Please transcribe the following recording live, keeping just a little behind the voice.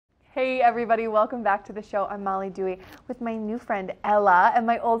Hey everybody, welcome back to the show. I'm Molly Dewey with my new friend Ella and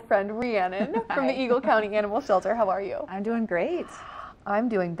my old friend Rhiannon from the Eagle County Animal Shelter. How are you? I'm doing great. I'm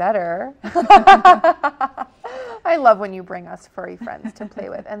doing better. I love when you bring us furry friends to play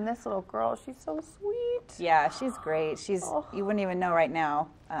with. And this little girl, she's so sweet. Yeah, she's great. You wouldn't even know right now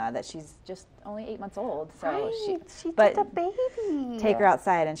that she's just only 8 months old. So right. She's but just a baby. Take her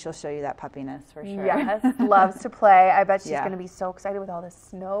outside and she'll show you that puppiness for sure. Yes, loves to play. I bet she's going to be so excited with all the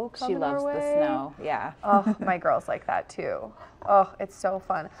snow coming her way. She loves the snow, yeah. Oh, my girl's like that too. Oh, it's so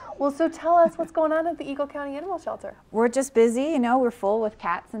fun. Well, so tell us what's going on at the Eagle County Animal Shelter. We're just busy, you know, we're full with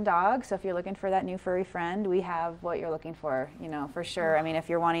cats and dogs. So if you're looking for that new furry friend, we have what you're looking for, you know, for sure. I mean, if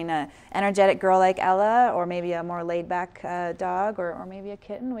you're wanting an energetic girl like Ella, or maybe a more laid back dog, or maybe a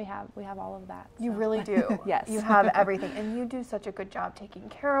kitten, we have all of that. So. You really do. Yes. You have everything. And you do such a good job taking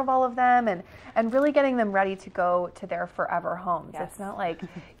care of all of them and really getting them ready to go to their forever homes. Yes. It's not like,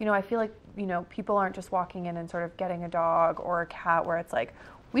 you know, I feel like, you know, people aren't just walking in and sort of getting a dog or a cat where it's like,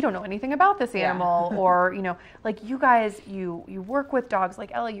 we don't know anything about this animal, or, you know, like you guys, you work with dogs.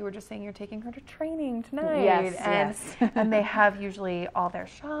 Like Ella, you were just saying you're taking her to training tonight. Yes, and they have usually all their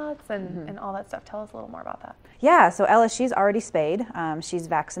shots and all that stuff. Tell us a little more about that. Yeah, so Ella, she's already spayed. She's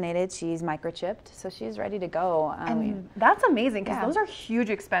vaccinated. She's microchipped, so she's ready to go. And that's amazing because those are huge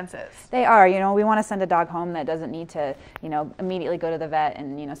expenses. They are. You know, we want to send a dog home that doesn't need to, you know, immediately go to the vet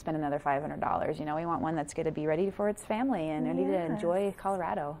and, you know, spend another $500. You know, we want one that's going to be ready for its family and ready to enjoy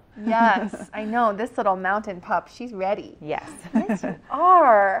Colorado. Yes, I know. This little mountain pup, she's ready. Yes. Yes, you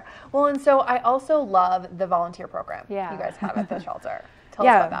are. Well, and so I also love the volunteer program you guys have at the shelter. Tell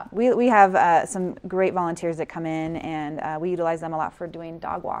us about that. We have some great volunteers that come in, and we utilize them a lot for doing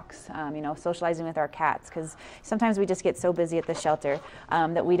dog walks, you know, socializing with our cats, because sometimes we just get so busy at the shelter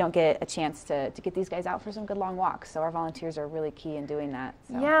that we don't get a chance to get these guys out for some good long walks. So our volunteers are really key in doing that.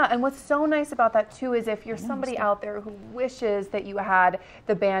 So. Yeah, and what's so nice about that too is if you're somebody out there who wishes that you had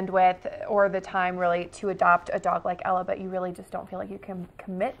the bandwidth or the time really to adopt a dog like Ella, but you really just don't feel like you can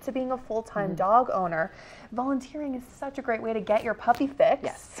commit to being a full-time dog owner, volunteering is such a great way to get your puppy fix.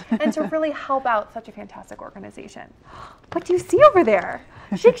 Yes. And to really help out such a fantastic organization. What do you see over there?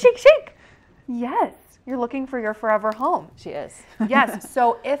 Shake, shake, shake. Yes, you're looking for your forever home. She is. Yes,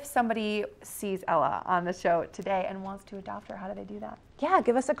 so if somebody sees Ella on the show today and wants to adopt her, how do they do that? Yeah,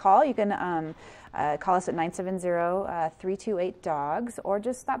 give us a call. You can call us at 970-328-DOGS, or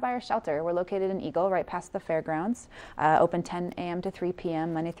just stop by our shelter. We're located in Eagle, right past the fairgrounds. Open 10 a.m. to 3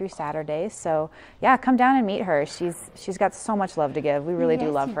 p.m. Monday through Saturday. So yeah, come down and meet her. She's got so much love to give. We really do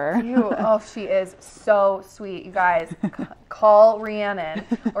love her. Oh, she is so sweet. You guys, call Rhiannon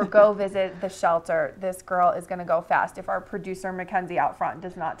or go visit the shelter. This girl is going to go fast if our producer Mackenzie out front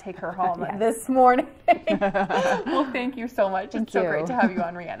does not take her home this morning. Well, thank you so much. It's so great to have you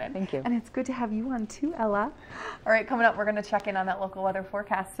on, Rhiannon. Thank you. And it's good to have you on too, Ella. All right, coming up, we're going to check in on that local weather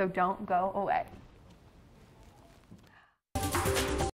forecast, so don't go away.